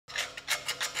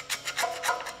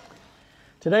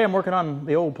Today I'm working on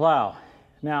the old plow.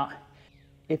 Now,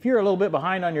 if you're a little bit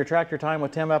behind on your tractor time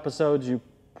with 10 episodes, you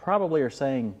probably are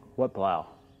saying, what plow?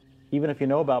 Even if you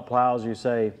know about plows, you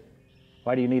say,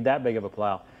 why do you need that big of a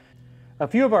plow? A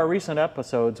few of our recent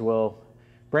episodes will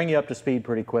bring you up to speed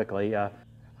pretty quickly.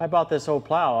 I bought this old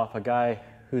plow off a guy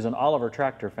who's an Oliver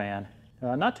tractor fan,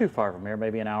 not too far from here,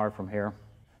 maybe an hour from here.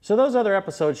 So those other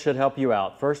episodes should help you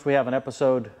out. First, we have an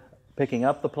episode picking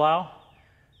up the plow.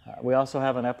 We also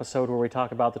have an episode where we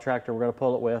talk about the tractor we're going to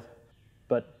pull it with.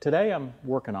 But today I'm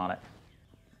working on it.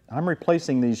 I'm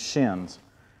replacing these shins.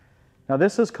 Now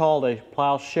this is called a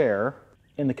plow share.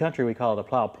 In the country we call it a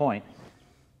plow point.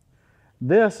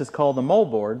 This is called the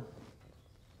moldboard,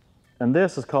 and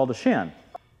this is called a shin.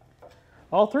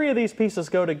 All three of these pieces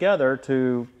go together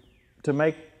to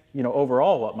make,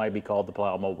 overall what might be called the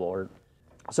plow moldboard.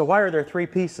 So why are there three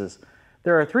pieces?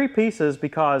 There are three pieces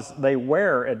because they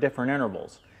wear at different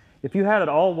intervals. If you had it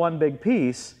all one big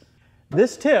piece,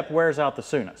 this tip wears out the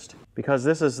soonest because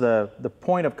this is the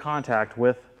point of contact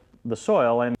with the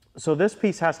soil, and so this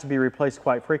piece has to be replaced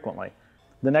quite frequently.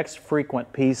 The next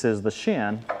frequent piece is the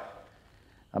shin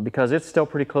because it's still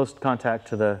pretty close to contact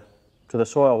to the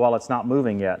soil while it's not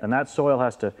moving yet, and that soil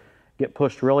has to get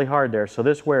pushed really hard there. So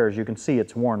this wears, you can see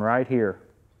it's worn right here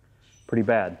pretty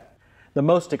bad. The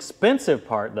most expensive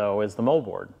part though is the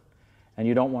moldboard, and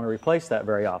you don't want to replace that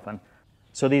very often.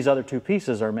 So these other two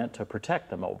pieces are meant to protect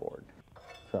the moldboard.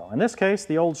 So in this case,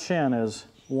 the old shin is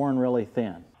worn really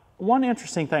thin. One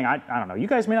interesting thing, I don't know, you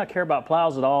guys may not care about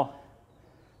plows at all,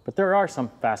 but there are some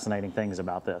fascinating things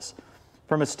about this.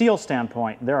 From a steel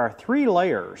standpoint, there are three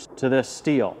layers to this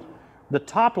steel. The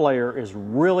top layer is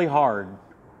really hard,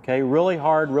 okay? Really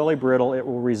hard, really brittle. It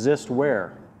will resist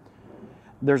wear.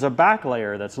 There's a back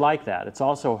layer that's like that. It's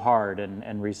also hard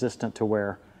and resistant to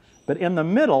wear. But in the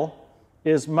middle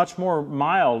is much more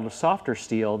mild, softer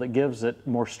steel that gives it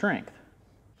more strength.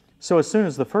 So as soon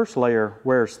as the first layer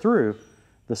wears through,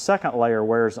 the second layer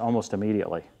wears almost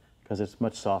immediately because it's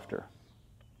much softer.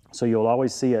 So you'll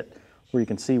always see it where you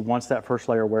can see once that first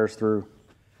layer wears through,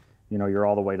 you're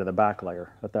all the way to the back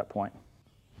layer at that point.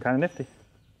 Kind of nifty.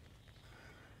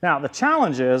 Now the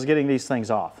challenge is getting these things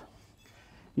off.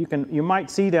 You might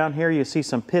see down here, you see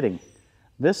some pitting.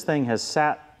 This thing has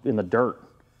sat in the dirt,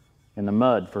 in the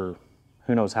mud for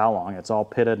who knows how long. It's all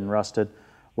pitted and rusted.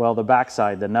 Well, the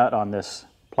backside, the nut on this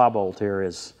plow bolt here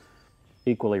is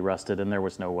equally rusted, and there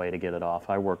was no way to get it off.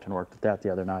 I worked at that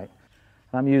the other night.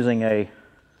 I'm using a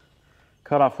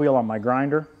cutoff wheel on my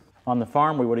grinder. On the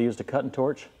farm, we would have used a cutting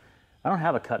torch. I don't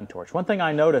have a cutting torch. One thing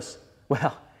I notice,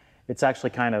 well, it's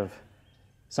actually kind of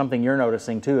something you're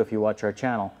noticing too if you watch our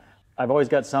channel. I've always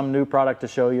got some new product to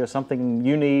show you, something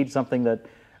you need, something that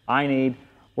I need.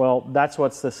 Well, that's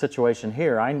what's the situation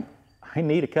here. I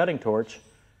need a cutting torch,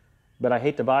 but I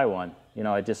hate to buy one.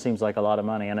 It just seems like a lot of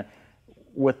money. And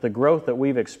with the growth that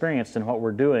we've experienced in what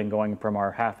we're doing, going from our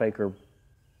half-acre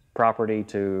property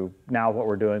to now what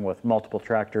we're doing with multiple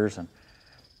tractors and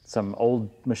some old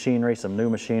machinery, some new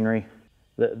machinery,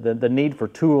 the need for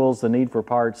tools, the need for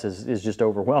parts is just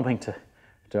overwhelming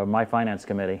to my finance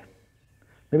committee.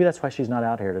 Maybe that's why she's not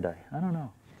out here today. I don't know.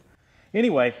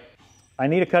 Anyway, I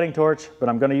need a cutting torch, but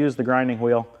I'm going to use the grinding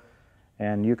wheel,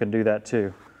 and you can do that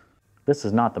too. This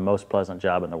is not the most pleasant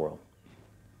job in the world.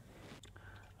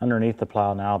 Underneath the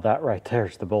plow now, that right there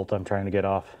is the bolt I'm trying to get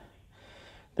off.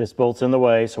 This bolt's in the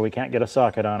way, so we can't get a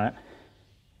socket on it.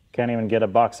 Can't even get a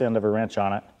box end of a wrench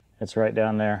on it. It's right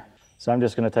down there. So I'm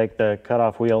just going to take the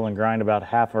cutoff wheel and grind about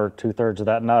half or 2/3 of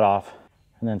that nut off,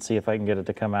 and then see if I can get it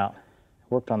to come out.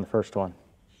 Worked on the first one.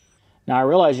 Now I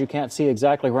realize you can't see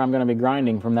exactly where I'm going to be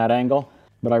grinding from that angle,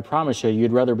 but I promise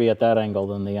you'd rather be at that angle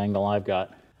than the angle I've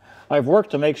got. I've worked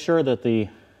to make sure that the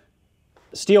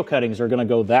steel cuttings are going to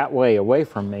go that way, away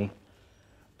from me,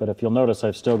 but if you'll notice,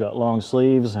 I've still got long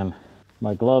sleeves and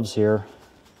my gloves here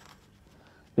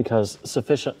because a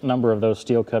sufficient number of those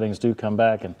steel cuttings do come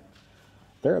back, and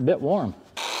they're a bit warm.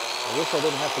 I wish I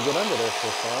didn't have to get under this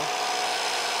far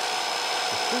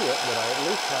to see it, but I at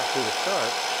least have to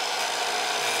start.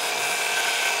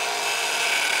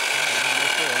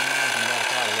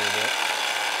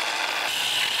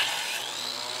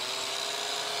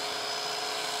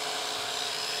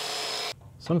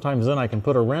 Sometimes then I can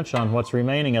put a wrench on what's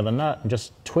remaining of the nut and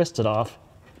just twist it off,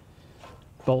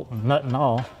 bolt and nut and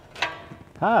all.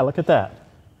 Ah, look at that.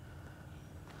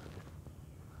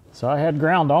 So I had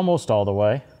ground almost all the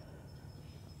way.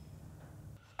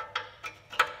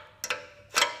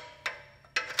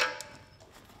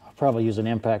 I'll probably use an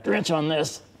impact wrench on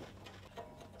this.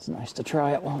 It's nice to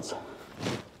try it once.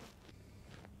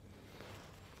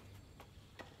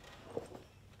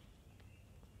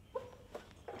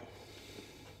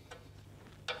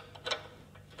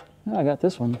 I got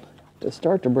this one to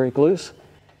start to break loose.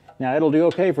 Now it'll do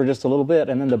okay for just a little bit,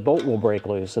 and then the bolt will break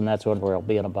loose, and that's where I'll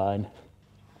be in a bind.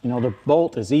 You know, the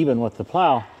bolt is even with the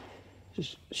plow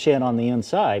shin on the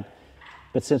inside,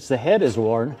 but since the head is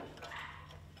worn,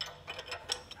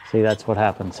 see, that's what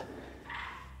happens.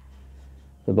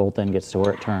 The bolt then gets to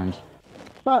where it turns.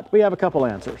 But we have a couple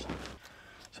answers.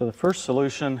 So the first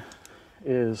solution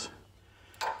is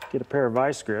get a pair of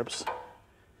vice grips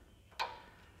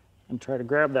and try to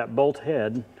grab that bolt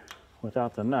head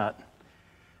without the nut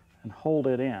and hold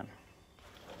it in.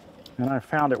 And I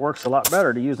found it works a lot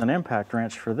better to use an impact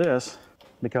wrench for this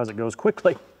because it goes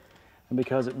quickly and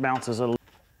because it bounces a little.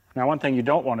 Now, one thing you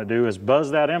don't want to do is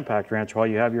buzz that impact wrench while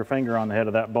you have your finger on the head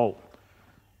of that bolt.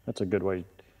 That's a good way to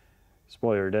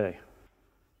spoil your day.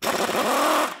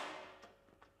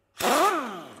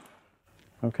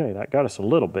 Okay, that got us a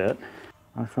little bit.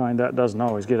 I find that doesn't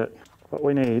always get it what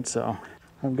we need, so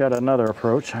I've got another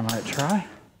approach I might try.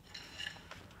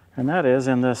 And that is,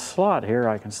 in this slot here,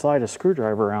 I can slide a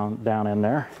screwdriver down in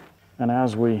there, and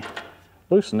as we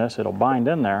loosen this, it'll bind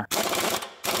in there.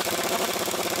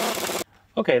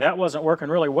 Okay, that wasn't working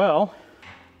really well.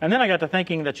 And then I got to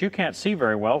thinking that you can't see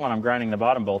very well when I'm grinding the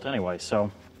bottom bolt anyway,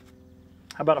 so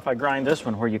how about if I grind this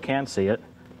one where you can see it,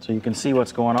 so you can see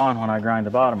what's going on when I grind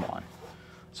the bottom one.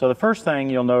 So the first thing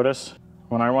you'll notice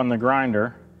when I run the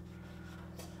grinder,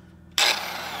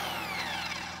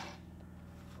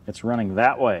 it's running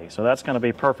that way. So that's going to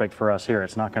be perfect for us here.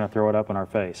 It's not going to throw it up in our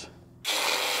face.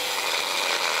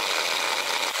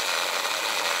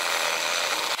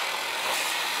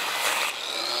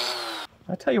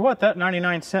 I tell you what, that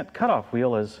 99-cent cutoff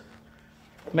wheel has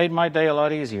made my day a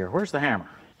lot easier. Where's the hammer?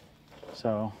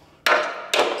 So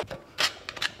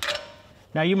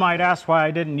now you might ask why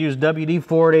I didn't use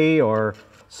WD-40 or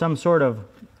some sort of,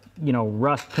 you know,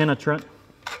 rust penetrant.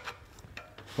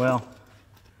 Well,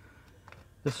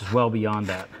 this is well beyond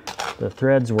that. The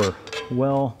threads were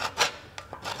well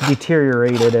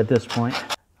deteriorated at this point.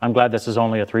 I'm glad this is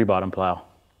only a 3-bottom plow.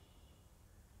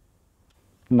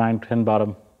 9-10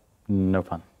 bottom, no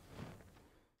fun.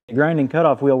 The grinding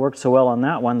cutoff wheel worked so well on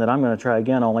that one that I'm going to try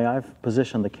again, only I've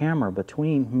positioned the camera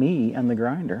between me and the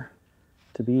grinder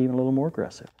to be even a little more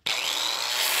aggressive.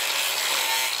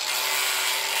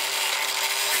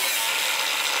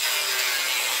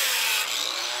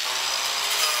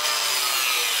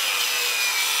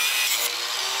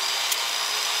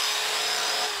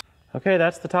 Okay,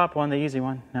 that's the top one, the easy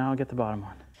one. Now I'll get the bottom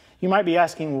one. You might be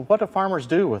asking, well, what do farmers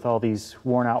do with all these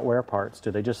worn out wear parts?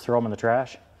 Do they just throw them in the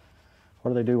trash?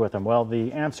 What do they do with them? Well,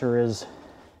 the answer is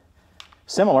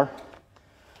similar.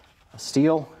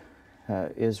 Steel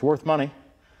is worth money.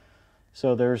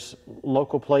 So there's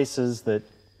local places that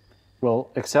will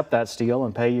accept that steel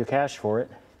and pay you cash for it.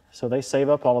 So they save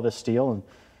up all of this steel and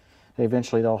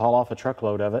eventually they'll haul off a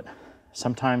truckload of it.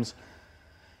 Sometimes,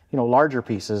 you know, larger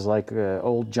pieces like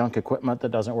old junk equipment that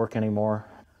doesn't work anymore.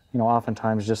 You know,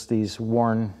 oftentimes just these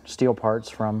worn steel parts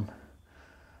from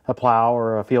a plow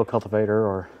or a field cultivator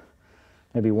or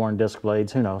maybe worn disc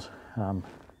blades, who knows.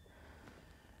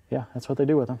 Yeah, that's what they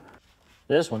do with them.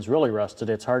 This one's really rusted.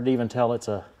 It's hard to even tell it's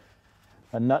a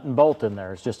nut and bolt in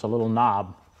there. It's just a little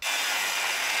knob.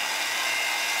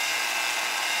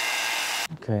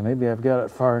 Okay, maybe I've got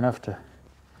it far enough to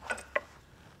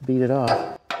beat it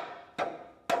off.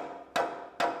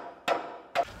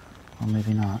 Or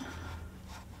maybe not.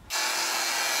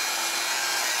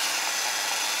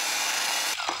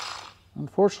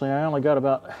 Unfortunately, I only got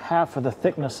about half of the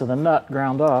thickness of the nut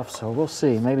ground off, so we'll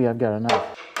see. Maybe I've got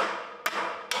enough.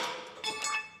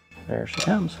 There she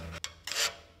comes.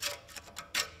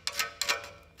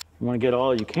 You want to get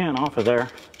all you can off of there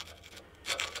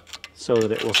so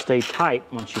that it will stay tight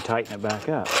once you tighten it back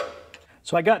up.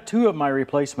 So I got 2 of my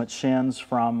replacement shins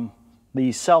from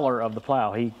the seller of the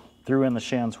plow. He threw in the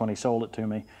shins when he sold it to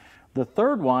me. The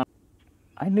third one,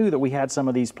 I knew that we had some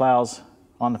of these plows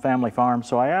on the family farm,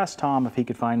 so I asked Tom if he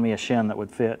could find me a shin that would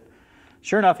fit.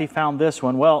 Sure enough, he found this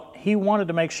one. Well, he wanted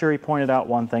to make sure he pointed out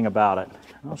one thing about it.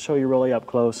 I'll show you really up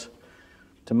close.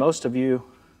 To most of you,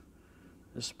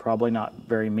 this is probably not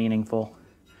very meaningful,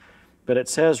 but it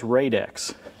says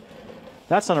Radex.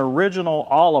 That's an original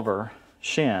Oliver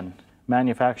shin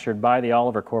manufactured by the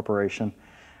Oliver Corporation.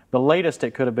 The latest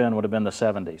it could have been would have been the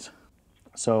 70s.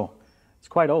 So it's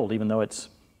quite old, even though it's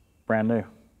brand new.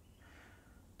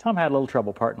 Tom had a little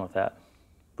trouble parting with that,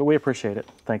 but we appreciate it.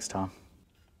 Thanks, Tom.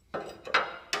 A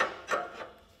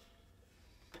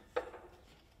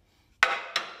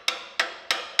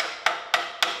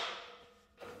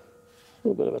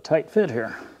little bit of a tight fit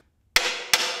here.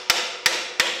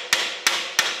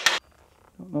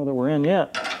 Don't know that we're in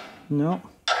yet. No.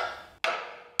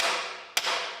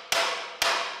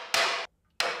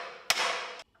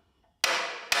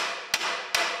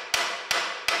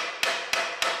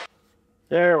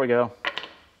 There we go.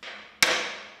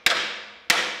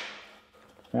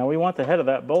 Now we want the head of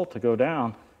that bolt to go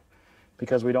down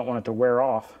because we don't want it to wear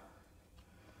off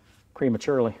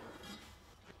prematurely.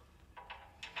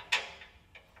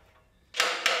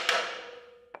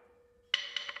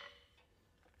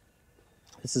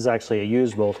 This is actually a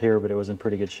used bolt here, but it was in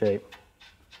pretty good shape.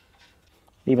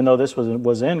 Even though this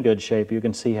was in good shape, you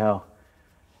can see how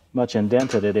much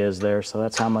indented it is there, so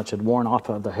that's how much had worn off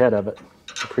of the head of it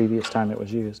the previous time it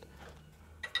was used.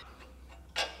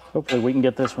 Hopefully we can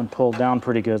get this one pulled down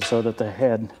pretty good so that the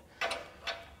head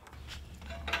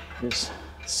is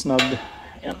snugged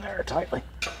in there tightly.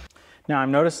 Now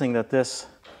I'm noticing that this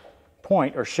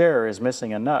point or share is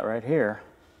missing a nut right here.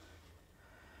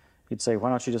 You'd say, why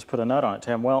don't you just put a nut on it,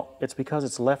 Tim? Well, it's because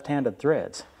it's left-handed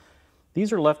threads.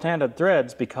 These are left-handed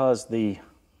threads because the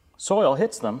soil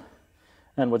hits them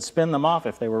and would spin them off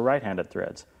if they were right-handed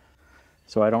threads.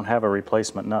 So I don't have a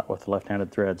replacement nut with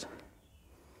left-handed threads.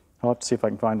 I'll have to see if I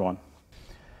can find one.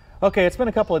 Okay, it's been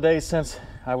a couple of days since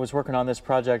I was working on this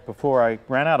project before. I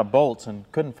ran out of bolts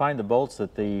and couldn't find the bolts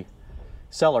that the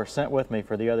seller sent with me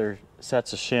for the other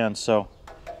sets of shins, so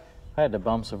I had to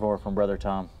bum some more from Brother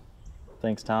Tom.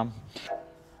 Thanks, Tom.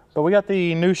 But we got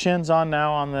the new shins on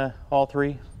now on all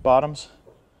three bottoms,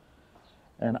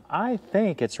 and I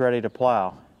think it's ready to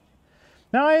plow.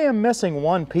 Now I am missing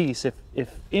one piece.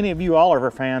 If any of you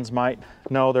Oliver fans might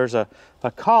know, there's a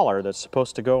collar that's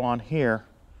supposed to go on here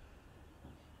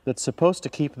that's supposed to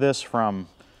keep this from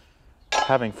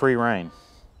having free rein.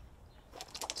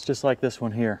 It's just like this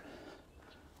one here.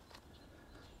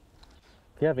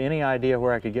 If you have any idea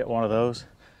where I could get one of those,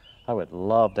 I would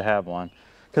love to have one,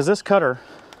 because this cutter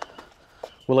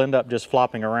will end up just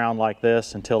flopping around like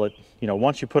this until it, you know,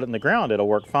 once you put it in the ground, it'll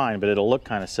work fine, but it'll look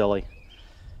kind of silly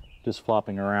just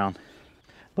flopping around.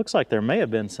 Looks like there may have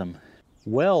been some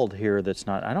weld here that's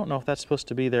not, I don't know if that's supposed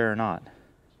to be there or not.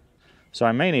 So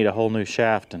I may need a whole new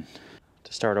shaft and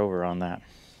to start over on that.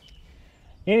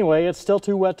 Anyway, it's still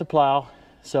too wet to plow,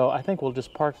 so I think we'll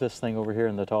just park this thing over here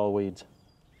in the tall weeds.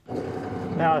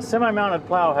 Now, a semi-mounted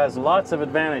plow has lots of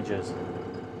advantages.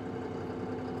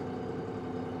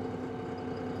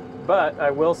 But I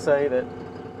will say that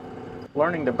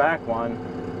learning to back one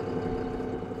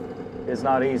is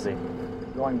not easy.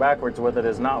 Going backwards with it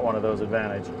is not one of those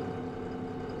advantages.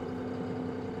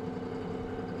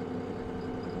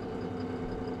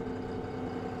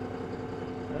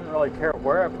 I don't really care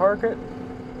where I park it,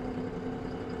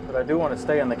 but I do want to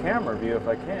stay in the camera view if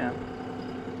I can.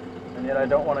 And yet I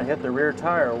don't want to hit the rear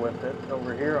tire with it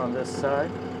over here on this side.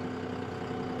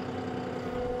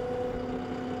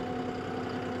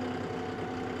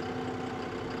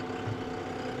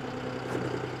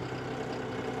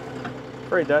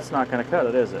 Afraid that's not going to cut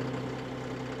it, is it?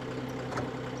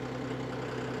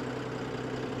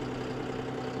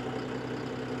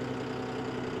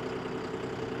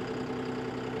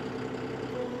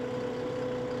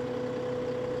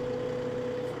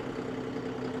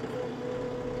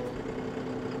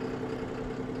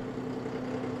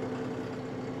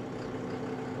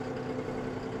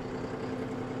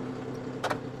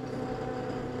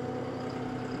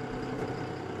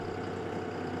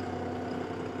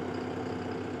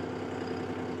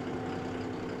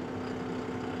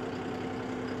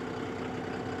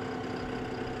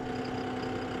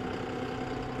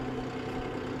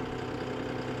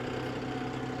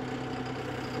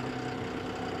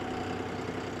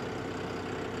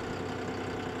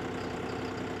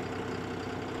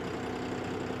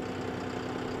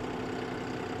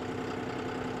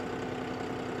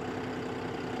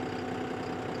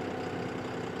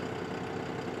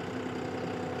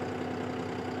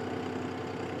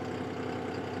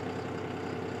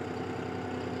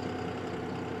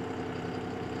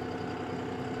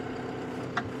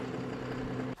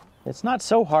 It's not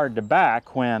so hard to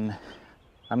back when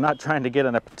I'm not trying to get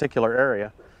in a particular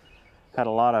area. Had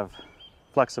a lot of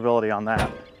flexibility on that.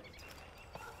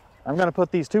 I'm going to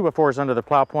put these 2x4s under the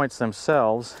plow points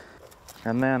themselves,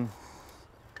 and then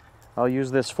I'll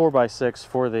use this 4x6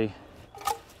 for the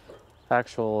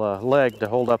actual leg to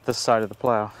hold up this side of the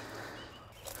plow.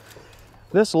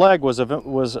 This leg was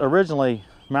originally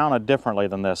mounted differently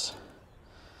than this.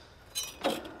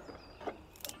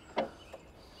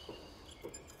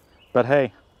 But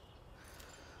hey,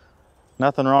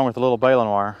 nothing wrong with a little baling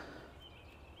wire.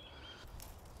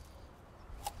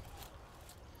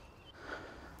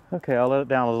 Okay, I'll let it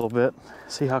down a little bit,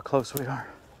 see how close we are.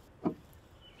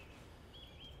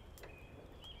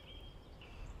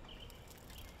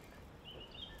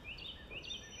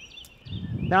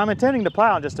 Now I'm intending to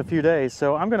plow in just a few days,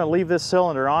 so I'm going to leave this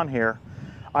cylinder on here.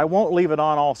 I won't leave it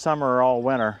on all summer or all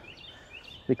winter,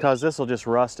 because this will just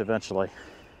rust eventually.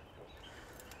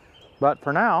 But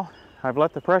for now, I've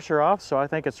let the pressure off, so I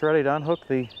think it's ready to unhook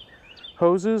the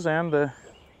hoses and the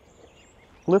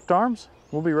lift arms.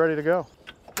 We'll be ready to go.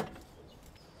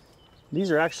 These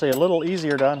are actually a little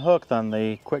easier to unhook than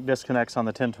the quick disconnects on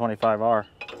the 1025R.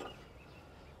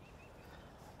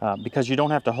 Because you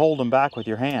don't have to hold them back with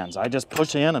your hands. I just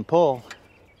push in and pull,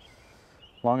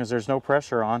 as long as there's no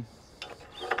pressure on.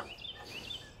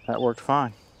 That worked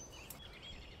fine.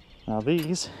 Now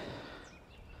these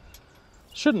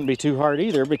shouldn't be too hard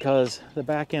either because the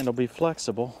back end will be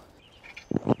flexible.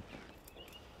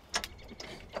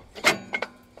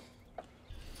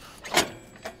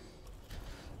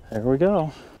 There we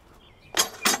go.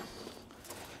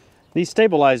 These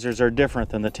stabilizers are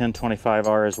different than the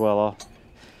 1025R as well. I'll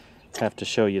have to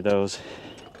show you those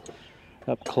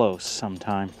up close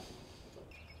sometime.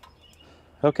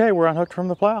 Okay, we're unhooked from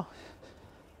the plow.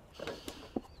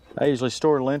 I usually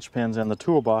store linchpins in the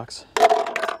toolbox.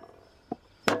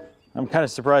 I'm kind of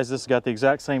surprised this has got the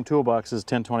exact same toolbox as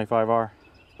 1025R.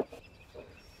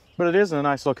 But it is in a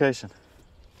nice location.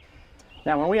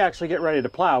 Now when we actually get ready to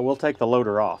plow, we'll take the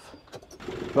loader off.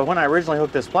 But when I originally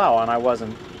hooked this plow on, I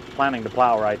wasn't planning to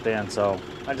plow right then, so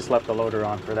I just left the loader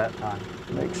on for that time.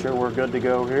 Make sure we're good to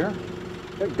go here.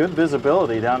 Got good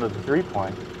visibility down to the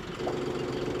 3-point.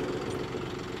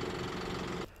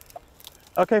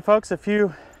 Okay folks, if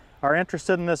you are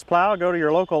interested in this plow, go to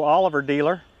your local Oliver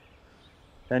dealer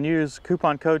and use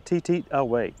coupon code TT. Oh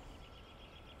wait,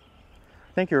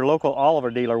 I think your local Oliver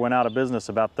dealer went out of business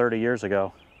about 30 years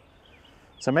ago.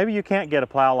 So maybe you can't get a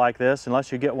plow like this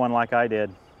unless you get one like I did.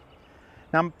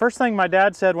 Now, first thing my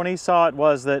dad said when he saw it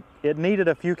was that it needed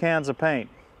a few cans of paint.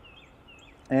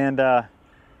 And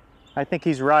I think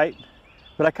he's right,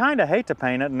 but I kind of hate to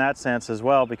paint it in that sense as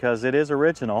well because it is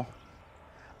original.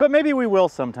 But maybe we will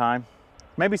sometime.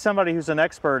 Maybe somebody who's an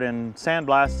expert in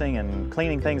sandblasting and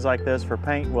cleaning things like this for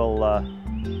paint will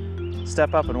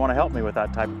step up and want to help me with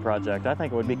that type of project. I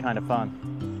think it would be kind of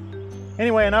fun.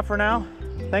 Anyway, enough for now.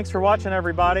 Thanks for watching,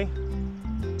 everybody.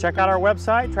 Check out our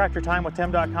website,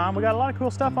 tractortimewithtim.com. We got a lot of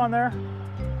cool stuff on there.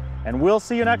 And we'll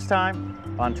see you next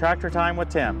time on Tractor Time with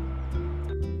Tim.